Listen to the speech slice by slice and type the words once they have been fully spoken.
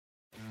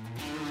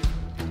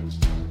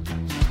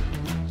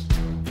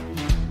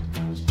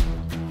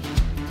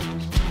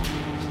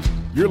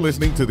You're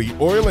listening to the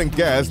Oil and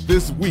Gas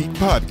This Week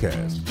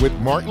podcast with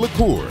Mark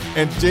LaCour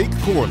and Jake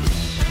Corley.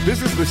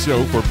 This is the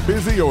show for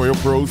busy oil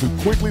pros who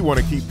quickly want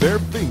to keep their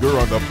finger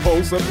on the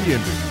pulse of the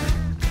industry.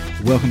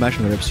 Welcome back to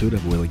another episode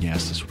of Oil and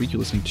Gas This Week.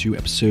 You're listening to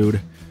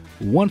episode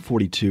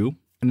 142,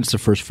 and it's the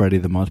first Friday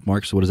of the month,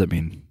 Mark. So what does that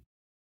mean?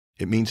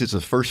 It means it's the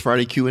first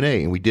Friday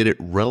Q&A, and we did it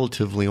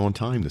relatively on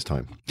time this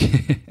time.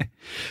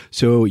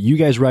 So you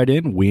guys write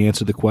in. We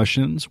answer the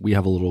questions. We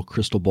have a little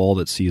crystal ball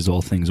that sees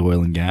all things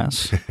oil and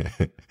gas.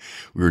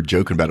 We were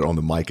joking about it on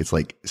the mic. It's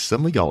like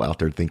some of y'all out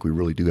there think we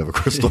really do have a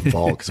crystal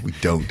ball because we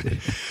don't.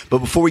 But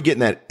before we get in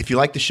that, if you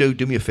like the show,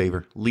 do me a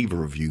favor. Leave a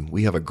review.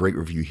 We have a great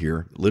review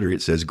here. Literally,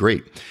 it says,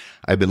 great.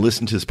 I've been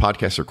listening to this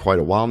podcast for quite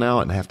a while now,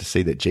 and I have to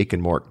say that Jake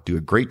and Mark do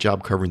a great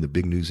job covering the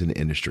big news in the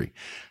industry.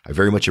 I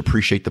very much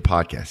appreciate the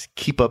podcast.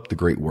 Keep up the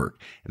great work.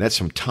 And that's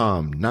from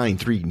Tom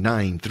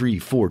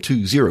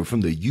 9393420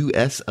 from the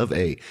US of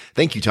A.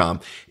 Thank you, Tom.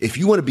 If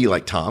you want to be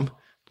like Tom,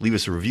 leave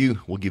us a review.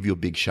 We'll give you a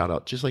big shout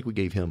out, just like we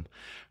gave him.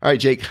 All right,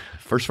 Jake,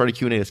 first Friday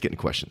Q&A. Let's get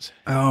into questions.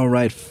 All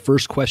right.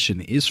 First question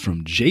is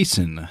from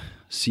Jason,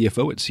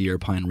 CFO at Sierra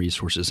Pine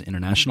Resources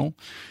International.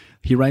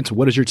 He writes,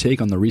 what is your take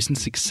on the recent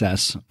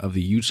success of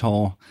the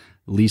Utah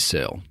lease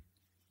sale?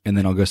 And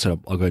then I'll go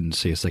ahead and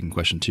say a second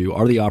question too.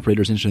 Are the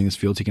operators interested in this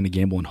field taking a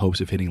gamble in hopes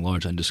of hitting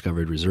large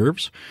undiscovered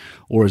reserves?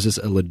 Or is this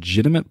a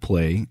legitimate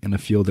play in a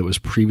field that was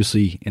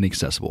previously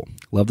inaccessible?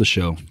 Love the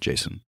show,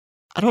 Jason.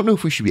 I don't know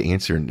if we should be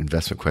answering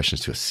investment questions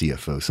to a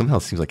CFO. Somehow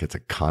it seems like it's a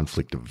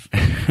conflict of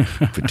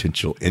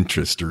potential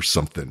interest or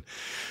something.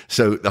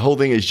 So the whole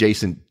thing is,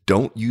 Jason,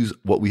 don't use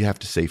what we have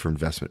to say for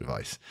investment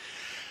advice.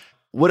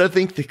 What I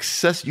think the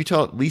success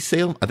Utah lease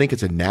sale, I think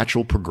it's a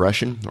natural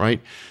progression,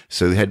 right?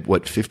 So they had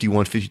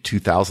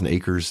 52,000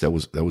 acres that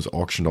was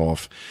auctioned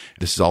off.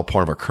 This is all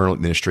part of our current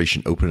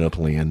administration opening up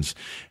lands.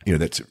 You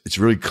know, it's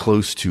really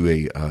close to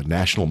a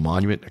national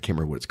monument. I can't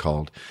remember what it's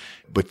called,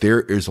 but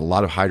there is a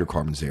lot of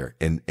hydrocarbons there,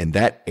 and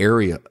that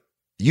area.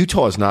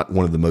 Utah is not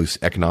one of the most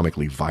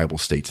economically viable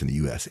states in the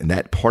U.S., and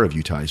that part of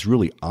Utah is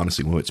really,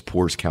 honestly, one of its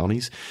poorest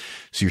counties.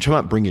 So you're talking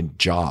about bringing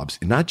jobs,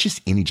 and not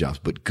just any jobs,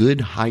 but good,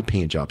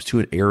 high-paying jobs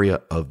to an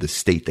area of the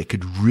state that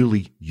could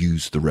really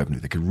use the revenue,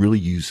 that could really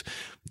use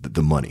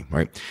the money,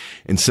 right?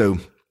 And so,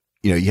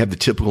 you know, you have the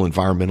typical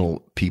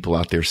environmental people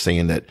out there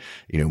saying that,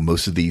 you know,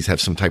 most of these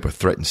have some type of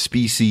threatened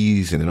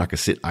species, and they're not going to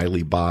sit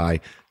idly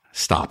by.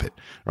 Stop it,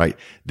 right?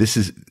 This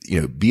is, you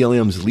know,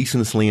 BLM's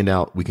leasing this land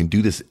out. We can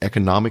do this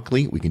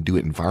economically. We can do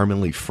it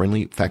environmentally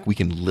friendly. In fact, we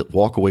can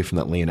walk away from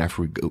that land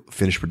after we go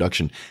finish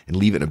production and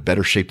leave it in a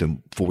better shape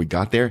than before we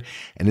got there.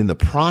 And in the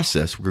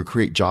process, we're going to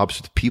create jobs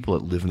for the people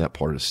that live in that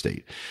part of the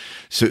state.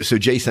 So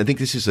Jason, I think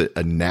this is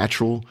a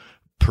natural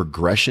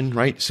progression,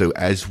 right? So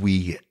as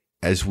we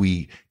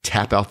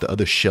tap out the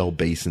other shale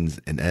basins,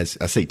 and as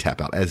I say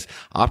tap out, as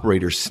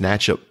operators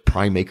snatch up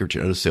prime acreage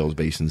and other sales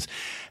basins,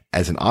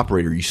 as an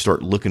operator, you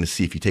start looking to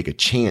see if you take a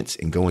chance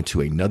and go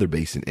into another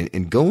basin.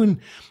 And going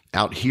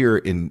out here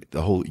in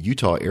the whole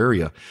Utah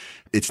area,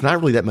 it's not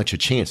really that much a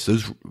chance.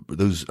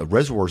 Those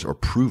reservoirs are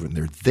proven.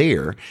 They're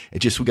there.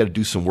 It's just we got to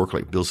do some work,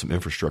 like build some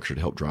infrastructure to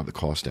help drive the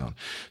cost down.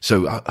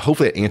 So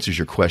hopefully that answers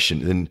your question.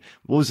 And then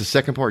what was the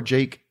second part,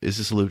 Jake? Is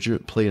this a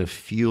legitimate play in a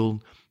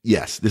field?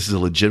 Yes, this is a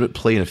legitimate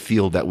play in a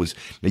field that was,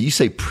 now you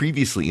say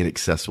previously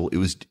inaccessible.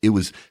 It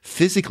was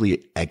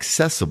physically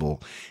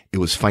accessible. It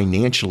was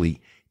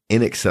financially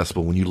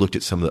inaccessible when you looked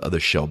at some of the other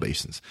shale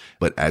basins.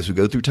 But as we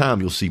go through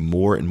time, you'll see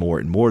more and more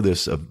and more of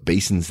this, of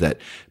basins that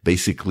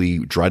basically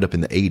dried up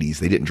in the 80s.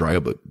 They didn't dry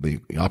up, but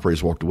the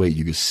operators walked away.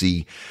 You can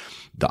see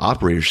the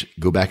operators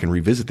go back and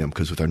revisit them,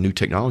 because with our new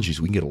technologies,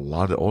 we can get a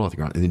lot of the oil out the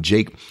ground. And then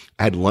Jake,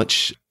 I had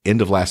lunch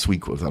end of last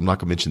week with, I'm not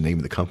going to mention the name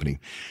of the company,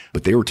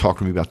 but they were talking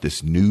to me about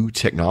this new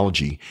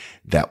technology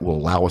that will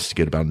allow us to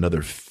get about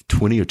another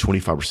 20 or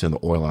 25% of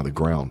the oil out of the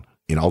ground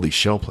in all these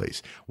shale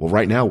plays. Well,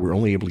 right now we're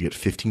only able to get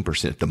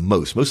 15% at the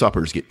most. Most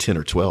operators get 10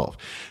 or 12.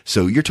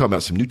 So you're talking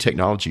about some new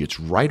technology. It's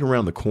right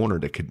around the corner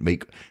that could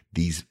make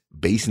these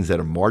basins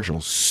that are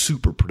marginal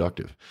super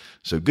productive.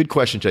 So good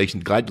question, Jason.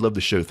 Glad you love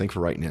the show. Thanks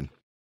for writing in.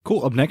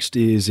 Cool. Up next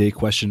is a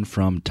question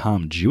from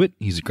Tom Jewett.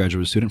 He's a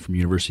graduate student from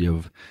University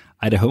of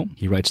Idaho.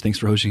 He writes, thanks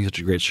for hosting such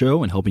a great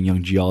show and helping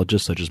young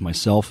geologists such as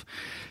myself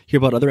hear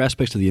about other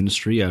aspects of the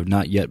industry I have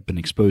not yet been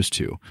exposed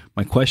to.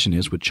 My question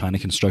is, with China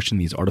constructing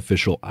these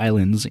artificial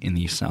islands in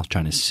the South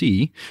China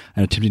Sea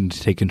and attempting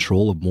to take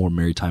control of more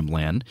maritime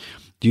land,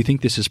 do you think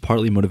this is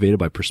partly motivated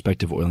by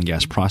prospective oil and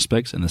gas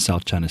prospects in the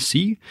South China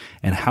Sea?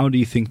 And how do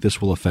you think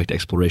this will affect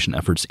exploration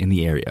efforts in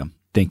the area?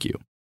 Thank you.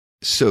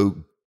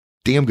 So,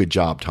 damn good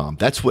job, Tom.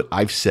 That's what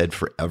I've said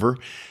forever,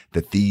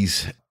 that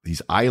these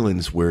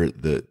islands where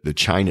the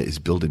China is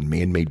building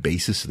man-made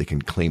bases so they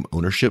can claim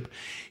ownership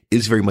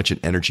is very much an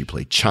energy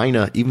play.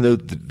 China, even though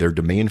their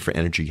demand for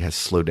energy has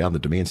slowed down, the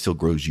demand still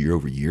grows year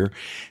over year.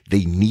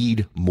 They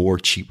need more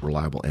cheap,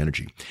 reliable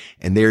energy.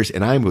 And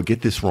I'm going to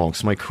get this wrong,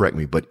 somebody correct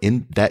me, but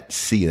in that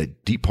sea,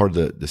 that deep part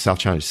of the South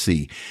China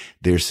Sea,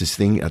 There's this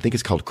thing, I think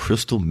it's called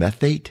crystal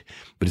methate,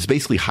 but it's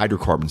basically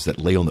hydrocarbons that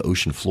lay on the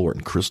ocean floor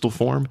in crystal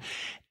form.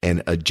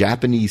 And a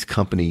Japanese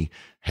company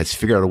has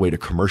figured out a way to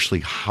commercially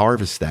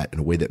harvest that in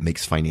a way that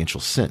makes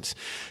financial sense.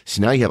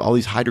 So now you have all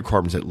these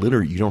hydrocarbons that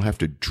literally you don't have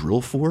to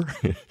drill for,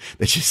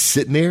 that's just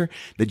sitting there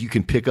that you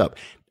can pick up.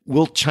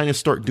 Will China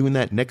start doing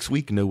that next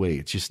week? No way.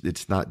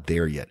 It's not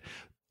there yet.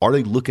 Are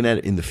they looking at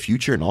it in the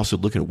future and also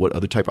looking at what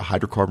other type of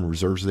hydrocarbon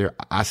reserves are there?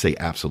 I say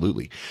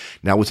absolutely.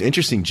 Now, what's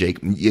interesting,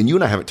 Jake, and you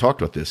and I haven't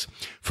talked about this,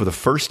 for the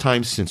first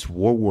time since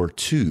World War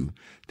II,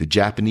 the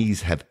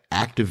Japanese have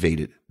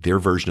activated their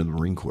version of the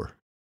Marine Corps.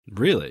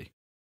 Really?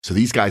 So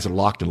these guys are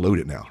locked and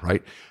loaded now,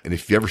 right? And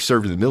if you ever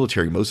served in the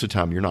military, most of the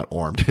time you're not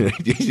armed.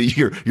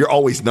 You're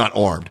always not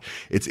armed.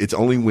 It's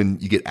only when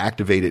you get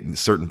activated and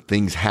certain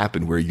things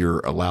happen where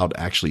you're allowed to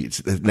actually, it's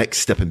the next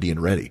step in being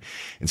ready.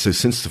 And so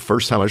since the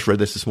first time, I just read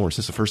this morning,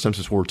 since the first time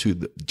since World War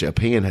II,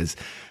 Japan has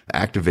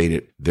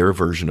activated their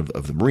version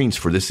of the Marines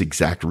for this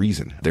exact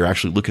reason. They're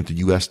actually looking at the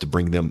U.S. to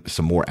bring them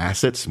some more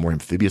assets, some more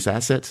amphibious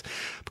assets,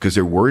 because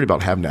they're worried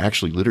about having to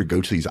actually literally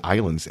go to these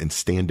islands and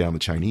stand down the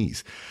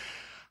Chinese.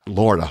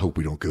 Lord, I hope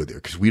we don't go there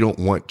because we don't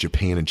want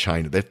Japan and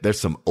China. There's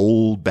some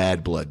old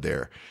bad blood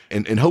there.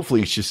 And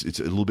hopefully it's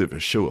a little bit of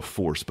a show of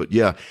force. But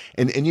yeah,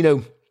 and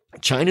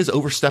China's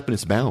overstepping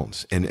its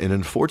bounds. And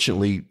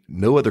unfortunately,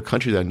 no other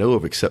country that I know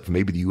of except for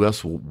maybe the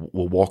US will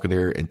walk in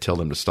there and tell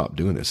them to stop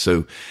doing this.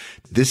 So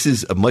this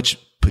is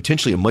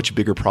potentially a much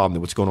bigger problem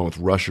than what's going on with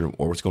Russia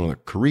or what's going on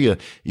with Korea.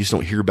 You just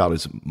don't hear about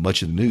as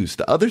much in the news.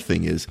 The other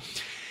thing is,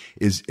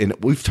 and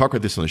we've talked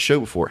about this on the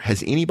show before,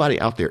 has anybody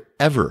out there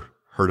ever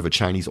heard of a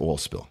Chinese oil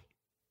spill?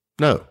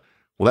 No.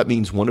 Well, that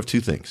means one of two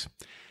things.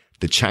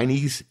 The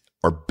Chinese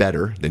are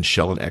better than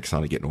Shell and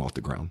Exxon at getting oil off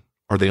the ground,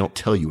 or they don't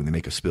tell you when they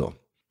make a spill.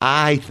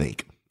 I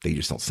think they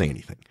just don't say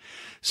anything.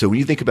 So when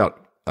you think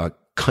about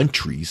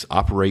countries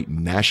operate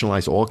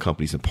nationalized oil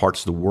companies in parts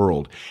of the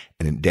world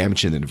and in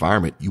damaging the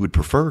environment, you would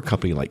prefer a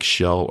company like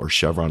Shell or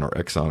Chevron or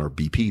Exxon or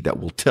BP that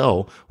will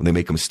tell when they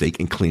make a mistake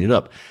and clean it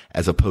up,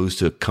 as opposed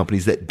to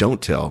companies that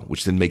don't tell,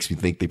 which then makes me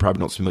think they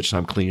probably don't spend much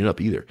time cleaning it up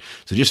either.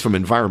 So just from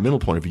an environmental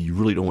point of view, you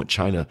really don't want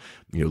China,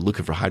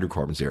 looking for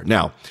hydrocarbons there.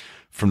 Now,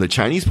 from the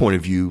Chinese point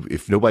of view,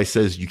 if nobody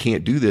says you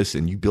can't do this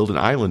and you build an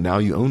island, now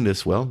you own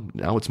this, well,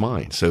 now it's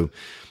mine. So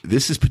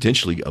this is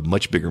potentially a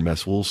much bigger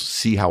mess. We'll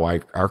see how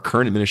our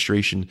current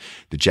administration,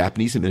 the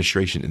Japanese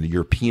administration, and the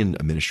European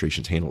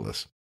administrations handle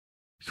this.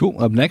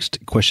 Cool. Up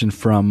next, question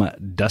from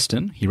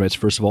Dustin. He writes,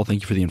 first of all,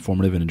 thank you for the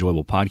informative and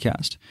enjoyable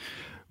podcast.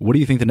 What do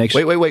you think the next...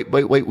 Wait.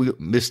 We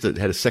missed it.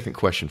 Had a second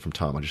question from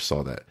Tom. I just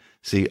saw that.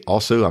 See,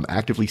 also, I'm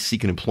actively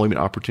seeking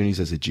employment opportunities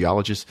as a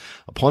geologist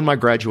upon my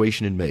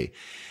graduation in May.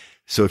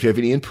 So if you have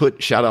any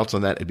input, shout outs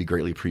on that, it'd be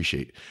greatly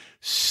appreciated.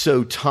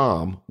 So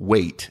Tom,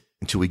 wait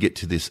until we get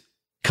to this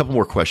couple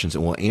more questions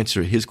and we'll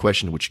answer his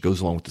question, which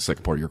goes along with the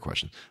second part of your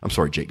question. I'm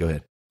sorry, Jake, go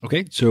ahead.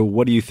 Okay, so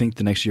what do you think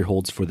the next year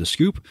holds for the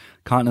Scoop?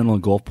 Continental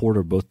and Gulfport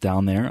are both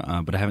down there,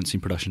 but I haven't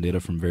seen production data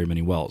from very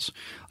many wells.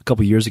 A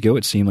couple years ago,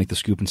 it seemed like the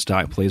Scoop and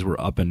Stack plays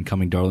were up and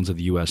coming darlings of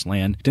the U.S.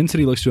 land.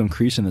 Density looks to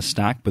increase in the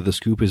Stack, but the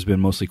Scoop has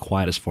been mostly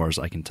quiet as far as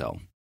I can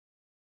tell.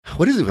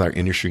 What is it with our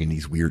industry and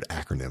these weird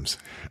acronyms?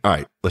 All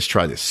right, let's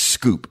try this.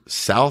 SCOOP,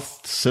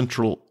 South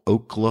Central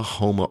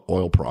Oklahoma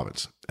Oil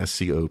Province,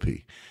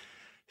 SCOP.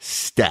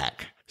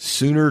 Stack,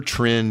 Sooner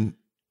Trend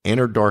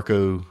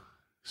Anadarko.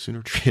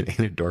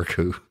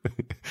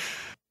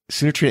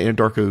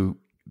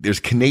 There's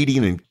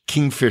Canadian and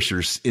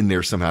Kingfishers in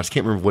there somehow. I just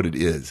can't remember what it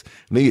is.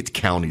 Maybe it's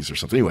counties or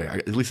something. Anyway,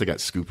 at least I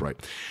got SCOOP right.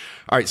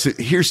 All right, so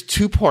here's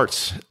two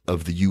parts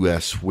of the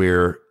U.S.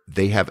 where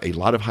they have a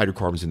lot of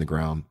hydrocarbons in the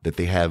ground, that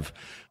they have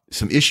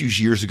some issues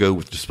years ago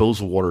with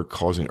disposal water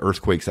causing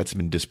earthquakes. That's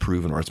been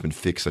disproven, or it's been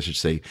fixed, I should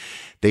say.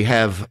 They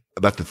have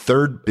about the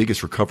third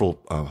biggest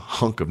recoverable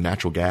hunk of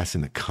natural gas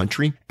in the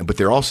country, but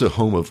they're also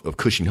home of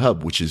Cushing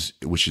Hub, which is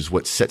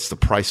what sets the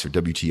price for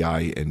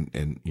WTI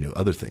and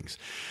other things.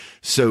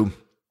 So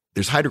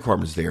there's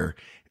hydrocarbons there.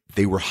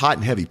 They were hot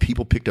and heavy.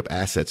 People picked up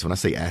assets. When I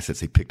say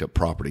assets, they picked up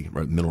property,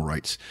 right? Mineral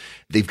rights.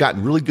 They've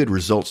gotten really good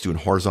results doing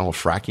horizontal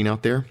fracking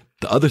out there.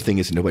 The other thing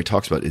is, that nobody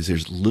talks about, is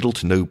there's little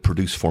to no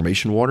produced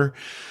formation water.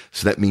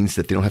 So that means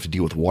that they don't have to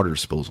deal with water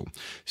disposal.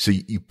 So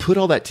you put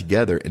all that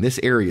together, and this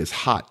area is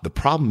hot. The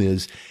problem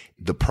is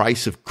the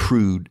price of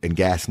crude and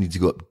gas needs to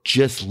go up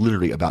just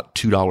literally about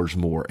 $2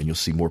 more, and you'll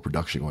see more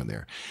production going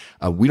there.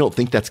 We don't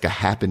think that's going to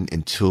happen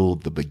until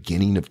the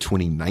beginning of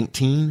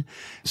 2019.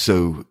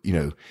 So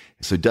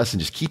Dustin,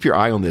 just keep your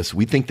eye on this.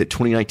 We think that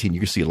 2019, you're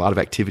going to see a lot of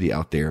activity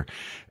out there.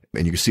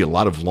 And you can see a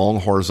lot of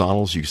long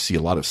horizontals. You can see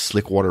a lot of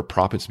slick water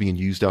proppants being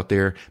used out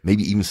there.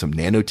 Maybe even some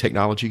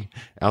nanotechnology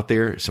out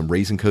there, some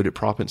raisin coated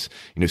proppants,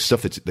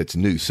 stuff that's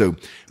new. So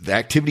the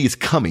activity is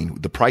coming.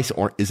 The price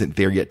isn't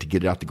there yet to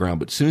get it out the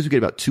ground. But as soon as we get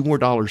about $2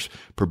 more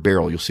per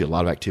barrel, you'll see a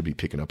lot of activity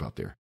picking up out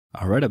there.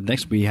 All right, up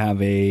next we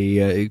have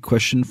a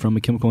question from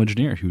a chemical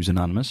engineer who's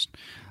anonymous.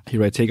 He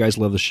writes, "Hey guys,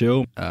 love the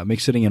show.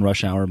 Makes sitting in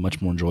rush hour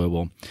much more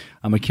enjoyable.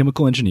 I'm a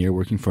chemical engineer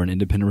working for an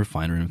independent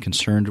refiner and I'm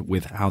concerned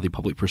with how the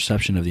public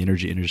perception of the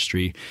energy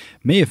industry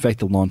may affect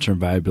the long-term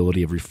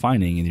viability of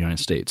refining in the United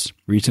States.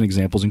 Recent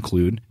examples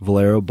include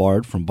Valero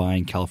barred from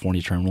buying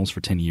California terminals for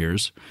 10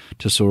 years,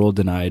 Tesoro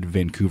denied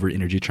Vancouver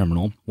Energy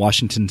Terminal,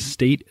 Washington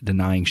State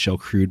denying Shell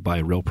crude by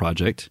rail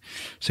project,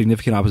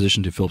 significant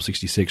opposition to Phillips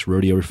 66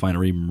 Rodeo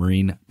Refinery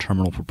Marine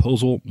Terminal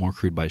proposal, more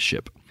crude by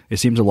ship. It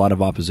seems a lot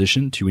of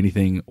opposition to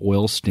anything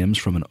oil stems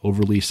from an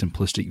overly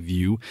simplistic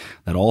view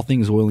that all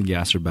things oil and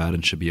gas are bad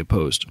and should be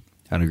opposed.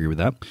 I don't agree with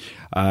that.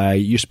 I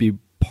used to be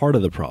part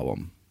of the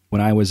problem. When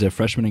I was a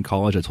freshman in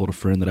college, I told a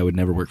friend that I would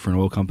never work for an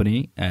oil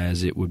company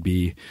as it would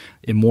be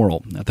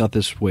immoral. I thought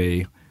this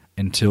way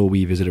until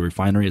we visited a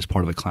refinery as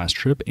part of a class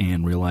trip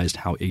and realized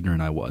how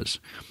ignorant I was.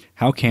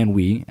 How can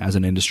we, as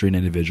an industry and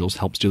individuals,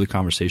 help steer the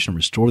conversation and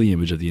restore the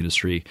image of the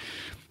industry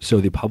so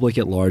the public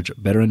at large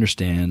better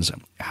understands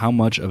how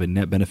much of a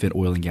net benefit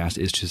oil and gas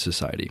is to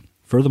society?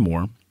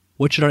 Furthermore,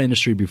 what should our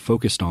industry be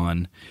focused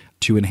on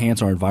to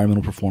enhance our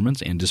environmental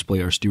performance and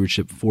display our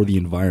stewardship for the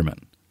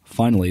environment?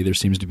 Finally, there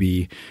seems to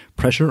be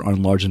pressure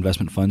on large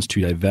investment funds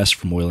to divest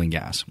from oil and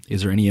gas.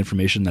 Is there any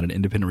information that an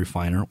independent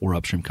refiner or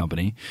upstream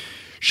company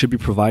should be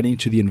providing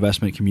to the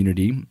investment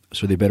community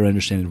so they better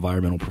understand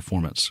environmental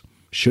performance?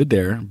 Should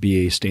there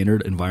be a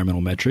standard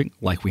environmental metric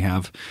like we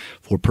have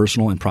for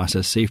personal and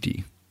process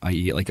safety,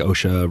 i.e. like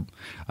OSHA,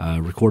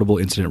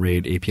 recordable incident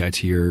rate, API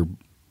tier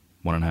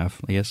 1.5,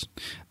 I guess?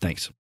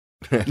 Thanks.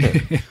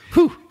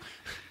 Whew.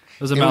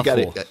 It was a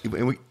mouthful.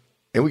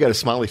 We got a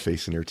smiley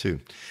face in there too.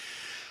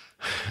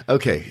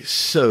 Okay,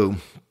 so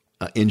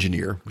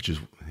engineer, which is,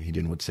 he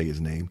didn't want to say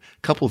his name.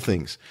 A couple of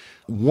things.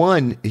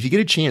 One, if you get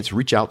a chance,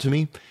 reach out to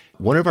me.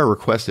 One of our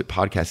requested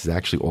podcasts is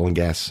actually oil and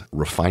gas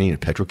refining and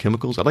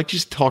petrochemicals. I'd like to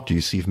just talk to you,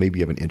 see if maybe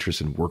you have an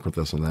interest in working with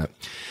us on that.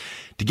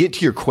 To get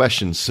to your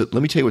questions, so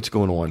let me tell you what's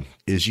going on,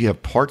 is you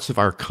have parts of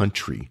our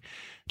country,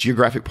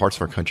 geographic parts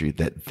of our country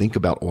that think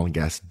about oil and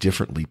gas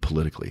differently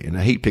politically. And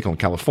I hate picking on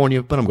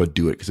California, but I'm going to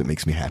do it because it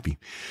makes me happy.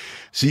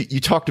 So you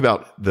talked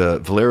about the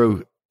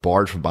Valero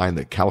barred from buying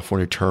the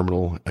California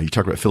terminal. You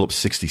talked about Phillips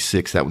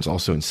 66. That one's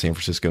also in San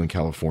Francisco and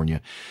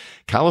California.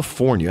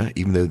 California,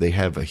 even though they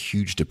have a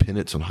huge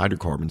dependence on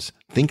hydrocarbons,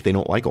 think they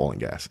don't like oil and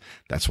gas.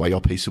 That's why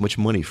y'all pay so much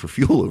money for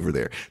fuel over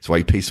there. That's why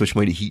you pay so much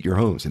money to heat your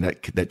homes. And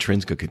that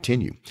trend's going to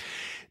continue.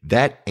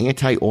 That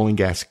anti-oil and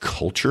gas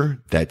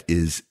culture that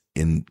is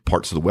in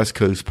parts of the West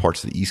Coast,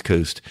 parts of the East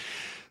Coast,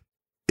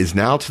 is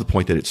now to the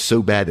point that it's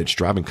so bad that it's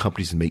driving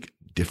companies to make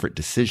different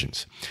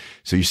decisions.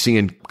 So you're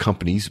seeing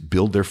companies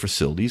build their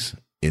facilities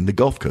in the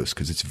Gulf Coast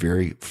because it's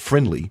very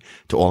friendly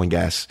to oil and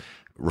gas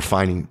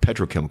refining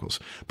petrochemicals.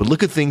 But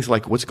look at things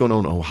like what's going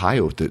on in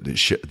Ohio with the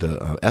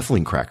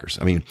ethylene crackers.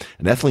 I mean,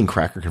 an ethylene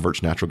cracker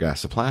converts natural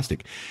gas to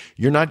plastic.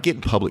 You're not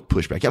getting public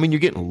pushback. I mean, you're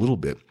getting a little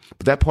bit,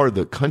 but that part of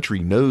the country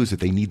knows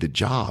that they need the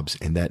jobs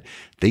and that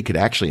they could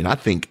actually, and I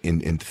think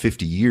in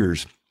 50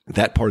 years,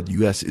 that part of the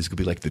U.S. is going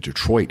to be like the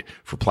Detroit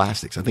for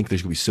plastics. I think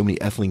there's going to be so many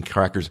ethylene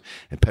crackers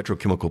and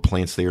petrochemical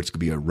plants there. It's going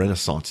to be a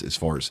renaissance as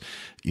far as,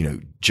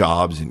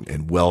 jobs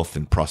and wealth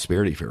and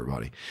prosperity for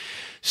everybody.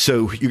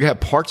 So you're going to have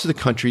parts of the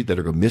country that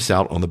are going to miss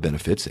out on the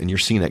benefits. And you're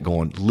seeing that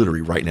going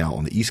literally right now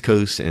on the East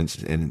Coast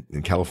and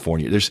in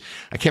California.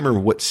 I can't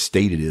remember what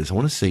state it is. I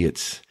want to say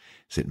is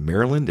it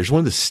Maryland? There's one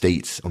of the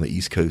states on the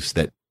East Coast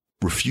that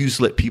refuse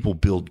to let people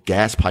build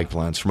gas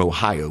pipelines from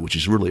Ohio, which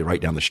is really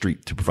right down the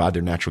street, to provide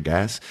their natural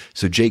gas.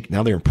 So Jake,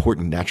 now they're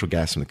importing natural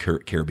gas from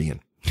the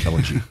Caribbean,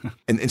 LNG.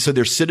 and so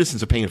their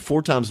citizens are paying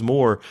 4 times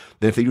more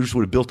than if they just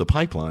would have built a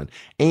pipeline.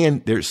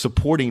 And they're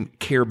supporting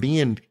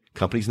Caribbean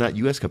companies, not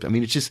U.S. companies. I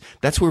mean,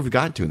 that's where we've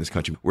gotten to in this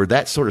country, where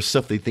that sort of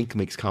stuff they think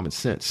makes common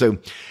sense. So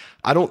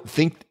I don't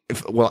think,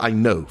 I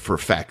know for a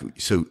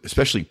fact, so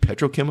especially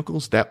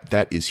petrochemicals,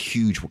 that is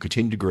huge, will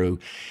continue to grow.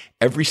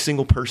 Every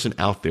single person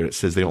out there that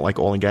says they don't like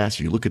oil and gas,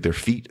 you look at their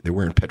feet, they're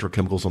wearing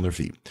petrochemicals on their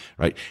feet,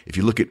 right? If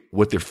you look at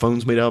what their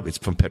phone's made of, it's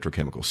from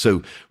petrochemicals.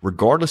 So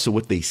regardless of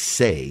what they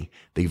say,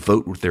 they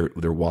vote with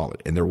their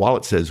wallet. And their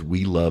wallet says,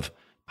 we love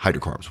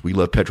hydrocarbons. We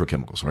love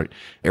petrochemicals, right?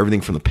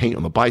 Everything from the paint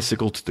on the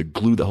bicycle to the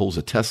glue that holds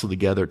a Tesla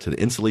together to the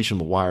insulation of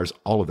the wires,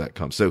 all of that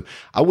comes. So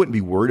I wouldn't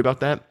be worried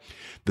about that.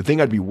 The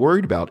thing I'd be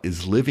worried about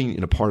is living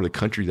in a part of the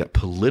country that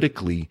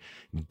politically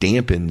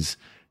dampens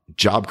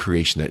job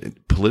creation,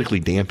 that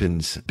politically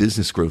dampens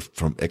business growth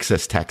from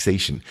excess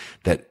taxation,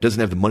 that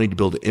doesn't have the money to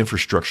build the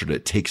infrastructure that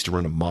it takes to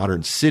run a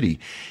modern city.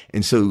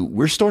 And so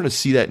we're starting to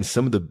see that in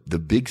some of the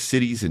big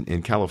cities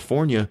in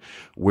California,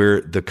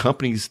 where the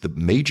companies, the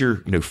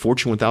major,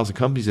 Fortune 1000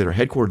 companies that are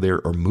headquartered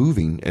there are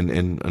moving.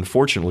 And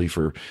unfortunately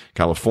for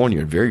California,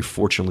 and very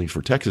fortunately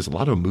for Texas, a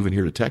lot of them moving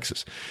here to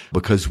Texas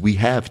because we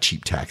have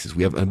cheap taxes.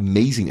 We have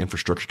amazing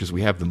infrastructure because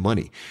we have the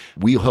money.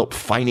 We'll help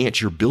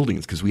finance your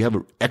buildings because we have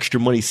extra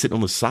money sitting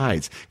on the sides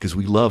because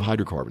we love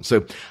hydrocarbons.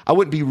 So I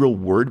wouldn't be real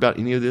worried about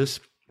any of this.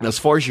 Now, as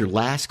far as your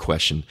last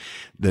question,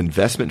 the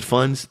investment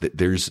funds,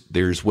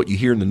 there's what you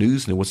hear in the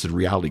news and then what's the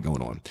reality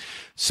going on.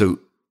 So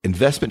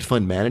investment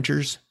fund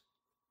managers,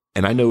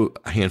 and I know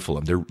a handful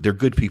of them, they're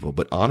good people,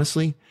 but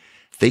honestly,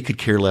 they could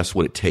care less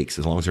what it takes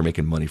as long as they're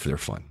making money for their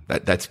fund.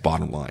 That's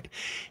bottom line.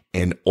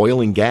 And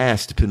oil and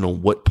gas, depending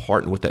on what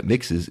part and what that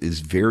mix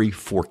is very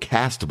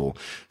forecastable.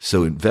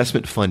 So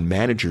investment fund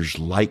managers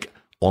like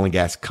oil and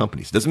gas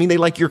companies. Doesn't mean they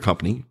like your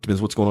company.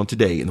 Depends what's going on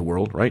today in the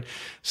world, right?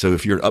 So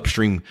if you're an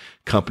upstream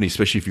company,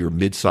 especially if you're a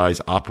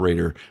mid-size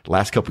operator, the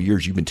last couple of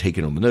years, you've been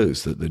taken on the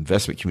nose. The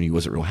investment community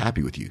wasn't real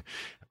happy with you.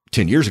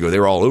 10 years ago, they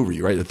were all over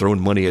you, right? They're throwing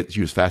money at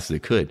you as fast as they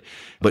could.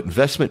 But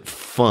investment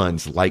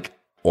funds like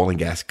oil and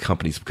gas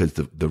companies, because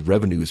the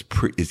revenue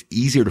is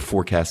easier to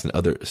forecast than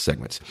other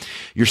segments.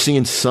 You're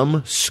seeing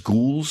some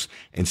schools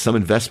and some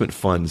investment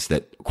funds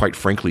that, quite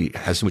frankly,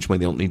 have so much money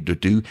they don't need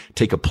to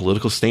take a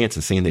political stance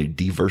and saying they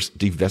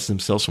divest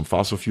themselves from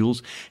fossil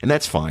fuels. And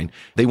that's fine.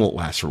 They won't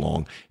last for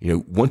long.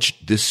 Once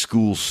this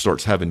school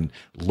starts having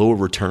lower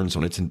returns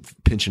on its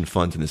pension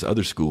funds than this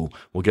other school,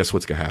 well, guess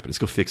what's going to happen? It's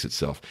going to fix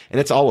itself. And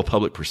it's all a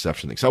public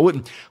perception thing. So I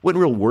wouldn't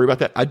real worry about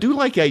that. I do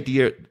like the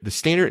idea, the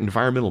standard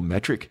environmental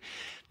metric.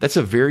 That's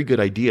a very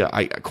good idea.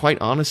 Quite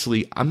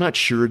honestly, I'm not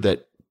sure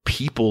that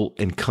people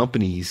and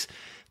companies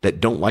that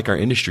don't like our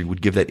industry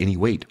would give that any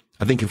weight.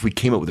 I think if we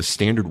came up with a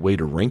standard way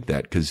to rank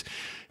that, because,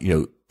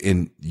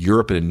 in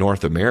Europe and in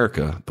North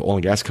America, the oil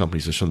and gas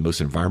companies are some of the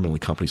most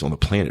environmentally companies on the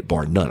planet,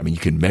 bar none. I mean, you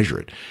can measure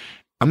it.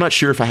 I'm not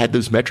sure if I had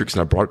those metrics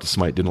and I brought it to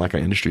somebody that didn't like our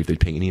industry, if they'd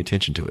pay any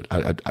attention to it.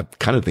 I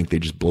kind of think they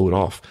just blow it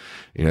off,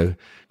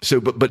 So,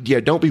 but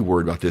yeah, don't be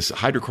worried about this.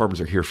 Hydrocarbons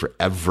are here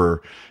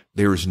forever.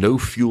 There is no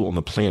fuel on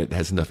the planet that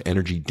has enough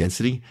energy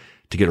density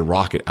to get a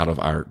rocket out of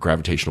our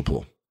gravitational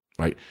pull,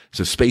 right?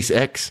 So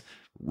SpaceX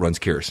runs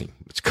kerosene.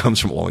 It comes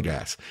from oil and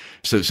gas.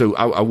 So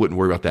I wouldn't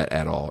worry about that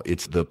at all.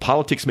 It's the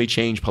politics may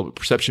change, public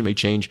perception may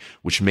change,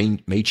 which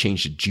may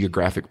change the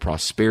geographic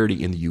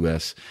prosperity in the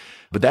U.S.,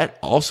 but that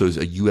also is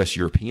a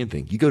U.S.-European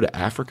thing. You go to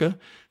Africa,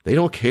 they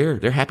don't care.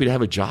 They're happy to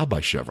have a job by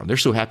Chevron. They're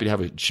so happy to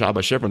have a job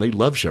by Chevron. They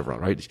love Chevron,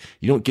 right?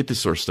 You don't get this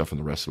sort of stuff in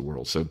the rest of the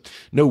world. So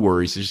no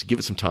worries. Just give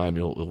it some time.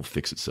 It'll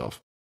fix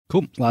itself.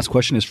 Cool. Last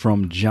question is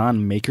from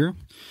John Maker.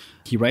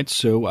 He writes,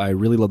 so I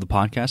really love the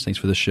podcast. Thanks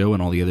for the show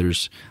and all the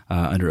others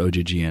under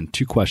OGGN.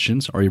 2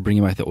 questions. Are you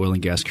bringing back the oil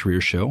and gas career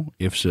show?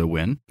 If so,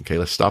 when? Okay,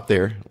 let's stop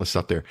there.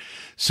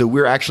 So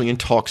we're actually in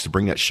talks to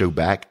bring that show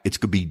back. It's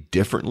going to be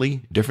different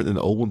than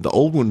the old one. The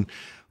old one,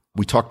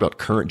 we talked about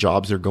current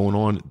jobs that are going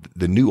on.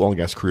 The new oil and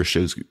gas career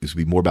shows is going to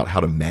be more about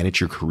how to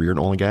manage your career in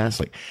oil and gas,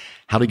 like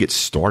how to get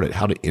started,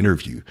 how to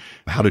interview,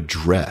 how to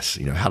dress,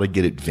 how to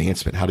get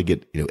advancement, how to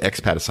get,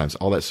 expat assignments,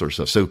 all that sort of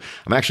stuff. So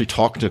I'm actually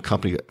talking to a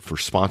company for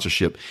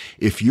sponsorship.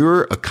 If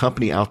you're a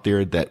company out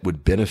there that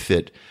would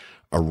benefit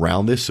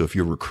around this, so if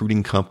you're a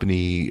recruiting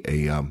company,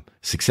 a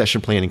succession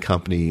planning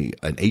company,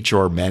 an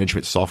HR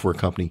management software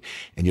company,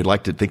 and you'd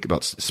like to think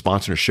about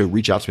sponsoring a show,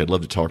 reach out to me. I'd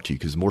love to talk to you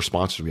because the more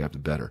sponsors we have, the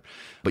better.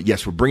 But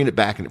yes, we're bringing it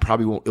back, and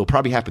it'll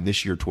probably happen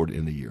this year toward the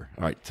end of the year.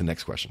 All right, to the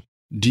next question.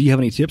 Do you have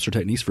any tips or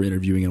techniques for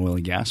interviewing in oil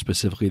and gas,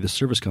 specifically the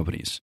service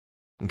companies?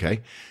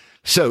 Okay.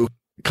 So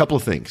a couple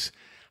of things.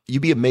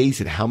 You'd be amazed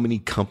at how many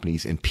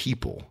companies and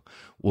people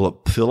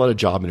will fill out a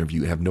job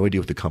interview and have no idea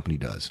what the company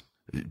does.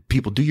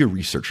 People, do your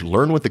research,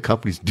 learn what the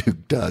company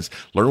does,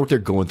 learn what they're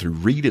going through,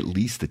 read at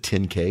least the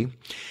 10K.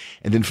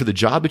 And then for the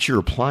job that you're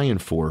applying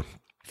for,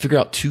 figure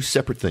out 2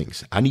 separate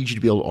things. I need you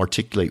to be able to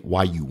articulate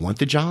why you want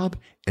the job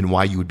and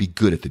why you would be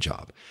good at the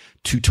job.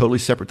 2 totally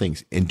separate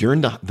things. And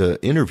during the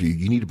interview,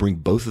 you need to bring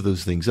both of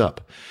those things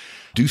up.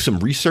 Do some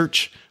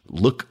research,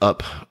 look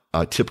up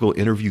typical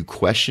interview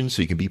questions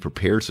so you can be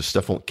prepared so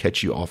stuff won't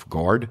catch you off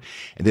guard.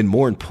 And then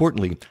more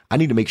importantly, I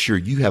need to make sure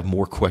you have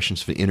more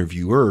questions for the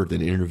interviewer than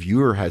the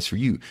interviewer has for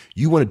you.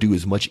 You want to do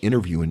as much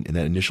interviewing in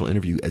that initial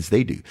interview as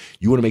they do.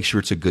 You want to make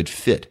sure it's a good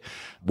fit.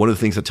 One of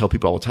the things I tell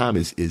people all the time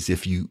is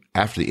if you,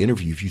 after the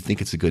interview, if you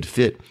think it's a good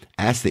fit,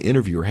 ask the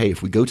interviewer, hey,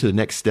 if we go to the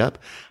next step,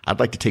 I'd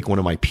like to take one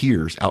of my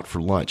peers out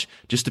for lunch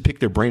just to pick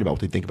their brain about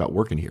what they think about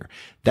working here.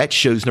 That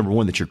shows, number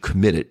one, that you're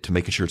committed to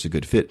making sure it's a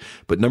good fit.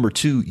 But number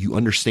 2, you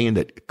understand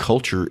that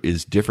culture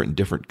is different in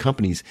different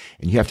companies,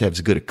 and you have to have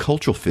as good a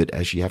cultural fit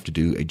as you have to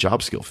do a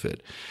job skill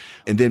fit.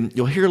 And then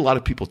you'll hear a lot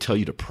of people tell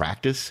you to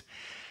practice.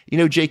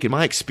 Jake, in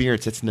my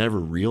experience, that's never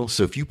real.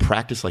 So if you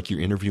practice like you're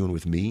interviewing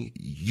with me,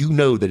 you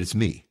know that it's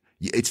me.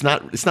 It's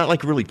not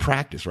like really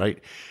practice, right?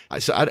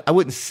 So I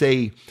wouldn't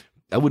say,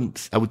 I would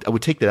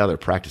take that out of their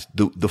practice.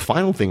 The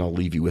final thing I'll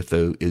leave you with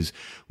though is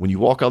when you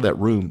walk out of that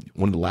room,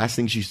 one of the last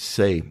things you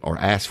say or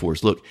ask for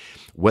is, look,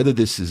 whether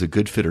this is a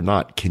good fit or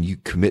not, can you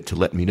commit to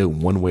let me know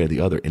one way or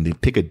the other? And then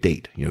pick a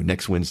date,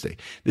 next Wednesday.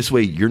 This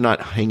way you're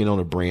not hanging on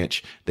a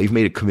branch. They've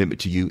made a commitment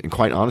to you. And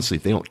quite honestly,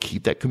 if they don't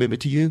keep that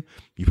commitment to you,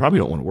 you probably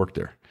don't want to work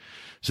there.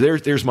 So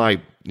there's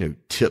my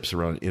tips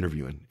around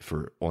interviewing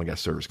for oil and gas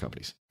service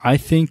companies. I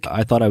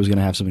thought I was going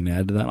to have something to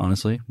add to that,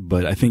 honestly,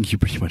 but I think you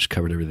pretty much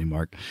covered everything,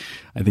 Mark.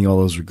 I think all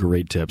those are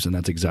great tips, and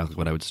that's exactly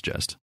what I would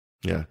suggest.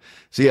 Yeah.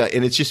 So yeah,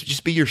 and it's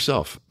just be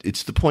yourself.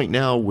 It's the point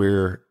now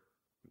where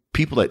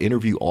people that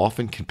interview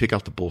often can pick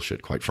out the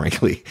bullshit, quite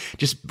frankly.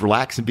 Just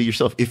relax and be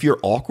yourself. If you're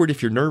awkward,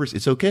 if you're nervous,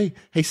 it's okay.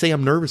 Hey, say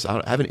I'm nervous.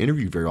 I haven't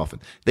interviewed very often.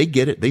 They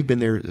get it. They've been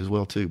there as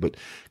well too. But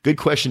good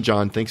question,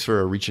 John. Thanks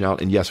for reaching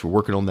out. And yes, we're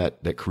working on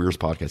that careers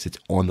podcast. It's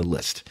on the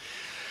list.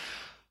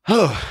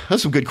 Oh,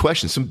 that's some good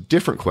questions, some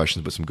different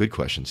questions, but some good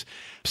questions.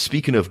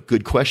 Speaking of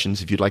good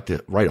questions, if you'd like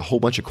to write a whole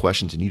bunch of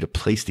questions and need a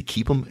place to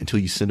keep them until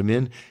you send them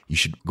in, you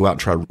should go out and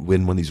try to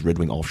win one of these Red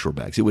Wing offshore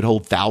bags. It would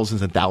hold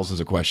thousands and thousands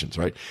of questions,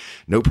 right?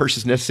 No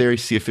purchase necessary.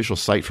 See official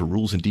site for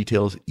rules and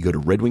details. You go to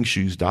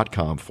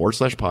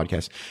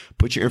redwingshoes.com/podcast,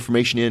 put your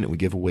information in, and we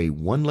give away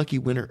one lucky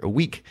winner a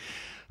week.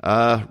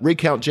 Rig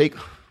count, Jake,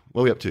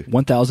 what are we up to?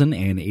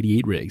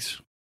 1,088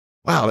 rigs.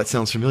 Wow, that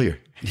sounds familiar.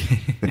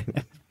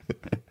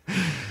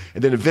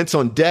 And then events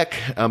on deck.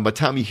 By the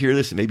time you hear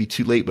this, it may be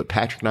too late, but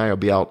Patrick and I will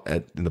be out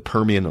in the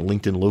Permian, a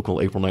LinkedIn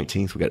local, April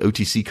 19th. We got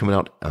OTC coming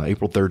out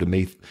April 3rd to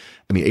May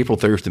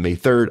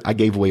 3rd. I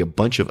gave away a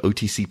bunch of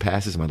OTC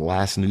passes in my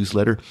last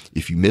newsletter.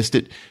 If you missed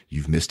it,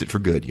 you've missed it for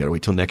good. You got to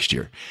wait till next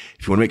year.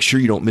 If you want to make sure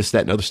you don't miss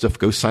that and other stuff,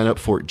 go sign up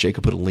for it.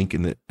 Jacob put a link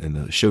in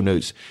the show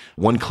notes.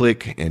 One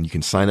click and you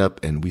can sign up,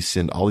 and we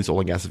send all these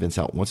oil and gas events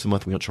out once a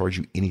month. We don't charge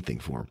you anything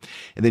for them.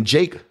 And then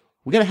Jake,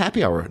 we got a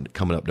happy hour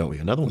coming up, don't we?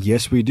 Another one?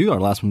 Yes, we do. Our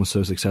last one was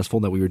so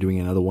successful that we were doing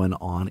another one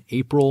on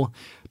April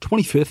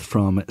 25th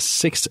from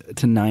 6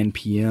 to 9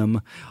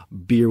 p.m.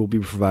 Beer will be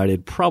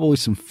provided, probably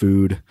some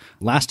food.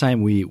 Last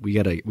time we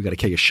got a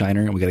keg of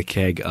Shiner and we got a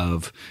keg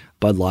of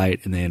Bud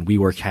Light, and then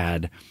WeWork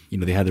had,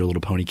 they had their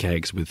little pony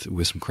kegs with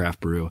some craft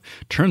brew.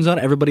 Turns out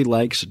everybody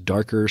likes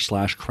darker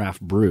 /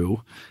 craft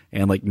brew,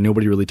 and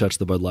nobody really touched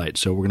the Bud Light.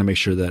 So we're going to make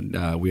sure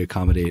that we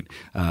accommodate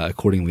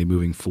accordingly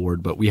moving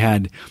forward. But we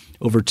had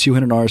over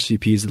 200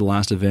 RSVPs at the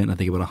last event. I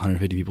think about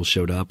 150 people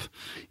showed up.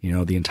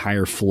 The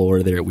entire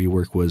floor there at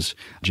WeWork was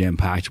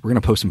jam-packed. We're going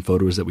to post some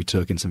photos that we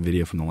took and some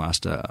video from the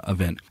last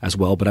event as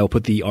well. But I will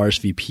put the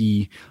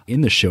RSVP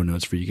in the show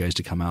notes for you guys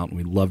to come out. And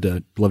we'd love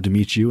to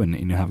meet you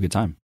and have a good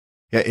time.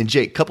 Yeah, and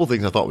Jake, a couple of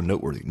things I thought were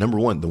noteworthy. Number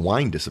one, the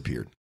wine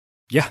disappeared.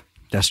 Yeah,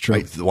 that's true.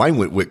 Right? The wine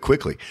went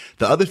quickly.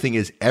 The other thing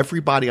is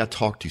everybody I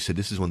talked to said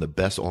this is one of the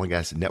best oil and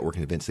gas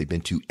networking events they've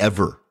been to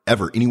ever,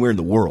 anywhere in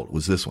the world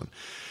was this one.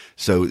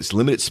 So it's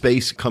limited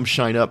space. Come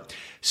shine up.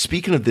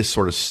 Speaking of this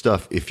sort of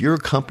stuff, if you're a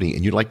company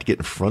and you'd like to get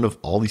in front of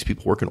all these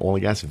people working oil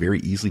and gas very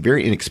easily,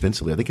 very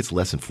inexpensively, I think it's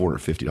less than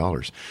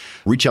 $450.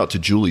 Reach out to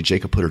Julie.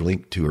 Jacob put her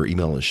link to her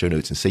email in the show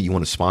notes and say you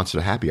want to sponsor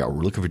the happy hour.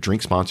 We're looking for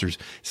drink sponsors.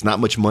 It's not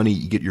much money.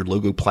 You get your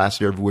logo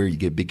plastered everywhere. You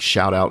get a big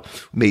shout out.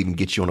 We may even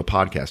get you on a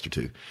podcast or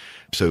two.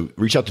 So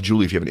reach out to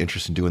Julie if you have an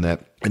interest in doing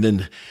that. And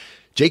then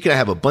Jake and I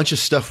have a bunch of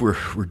stuff we're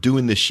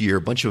doing this year,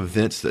 a bunch of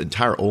events. The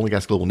entire Oil and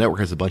Gas Global Network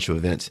has a bunch of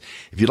events.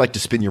 If you'd like to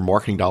spend your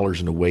marketing dollars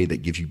in a way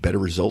that gives you better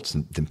results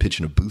than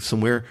pitching a booth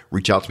somewhere,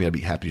 reach out to me. I'd be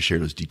happy to share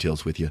those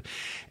details with you.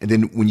 And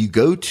then when you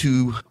go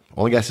to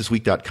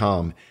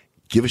oilandgasthisweek.com,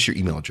 give us your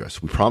email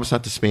address. We promise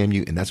not to spam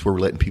you, and that's where we're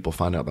letting people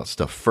find out about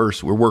stuff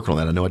first. We're working on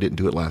that. I know I didn't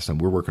do it last time.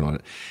 We're working on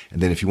it.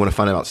 And then if you want to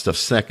find out about stuff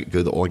second, go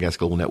to the Oil and Gas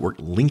Global Network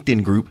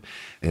LinkedIn group,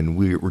 and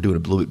we're doing a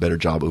little bit better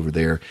job over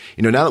there.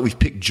 Now that we've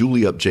picked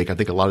Julie up, Jake, I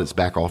think a lot of this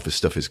back office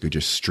stuff is good,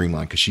 just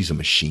streamlined, because she's a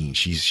machine.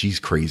 She's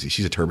crazy.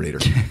 She's a Terminator.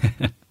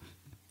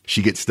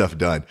 She gets stuff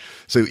done.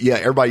 So yeah,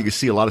 everybody, you can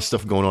see a lot of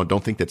stuff going on.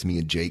 Don't think that's me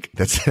and Jake.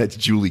 That's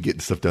Julie getting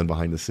stuff done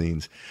behind the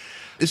scenes.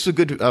 This is a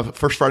good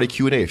First Friday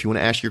Q&A. If you want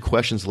to ask your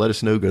questions, let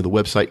us know. Go to the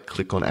website,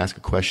 click on Ask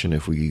a Question.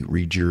 If we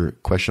read your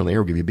question on the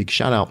air, we'll give you a big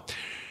shout out.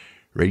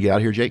 Ready to get out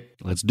of here, Jake?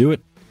 Let's do it.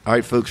 All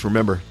right, folks,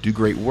 remember, do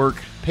great work,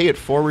 pay it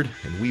forward,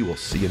 and we will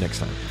see you next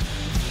time.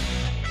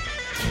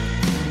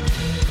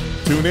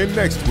 Tune in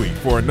next week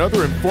for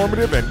another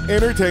informative and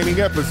entertaining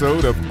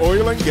episode of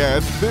Oil and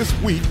Gas This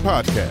Week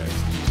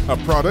podcast, a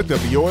product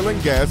of the Oil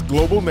and Gas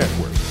Global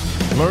Network.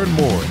 Learn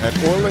more at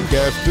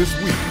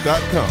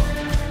oilandgasthisweek.com.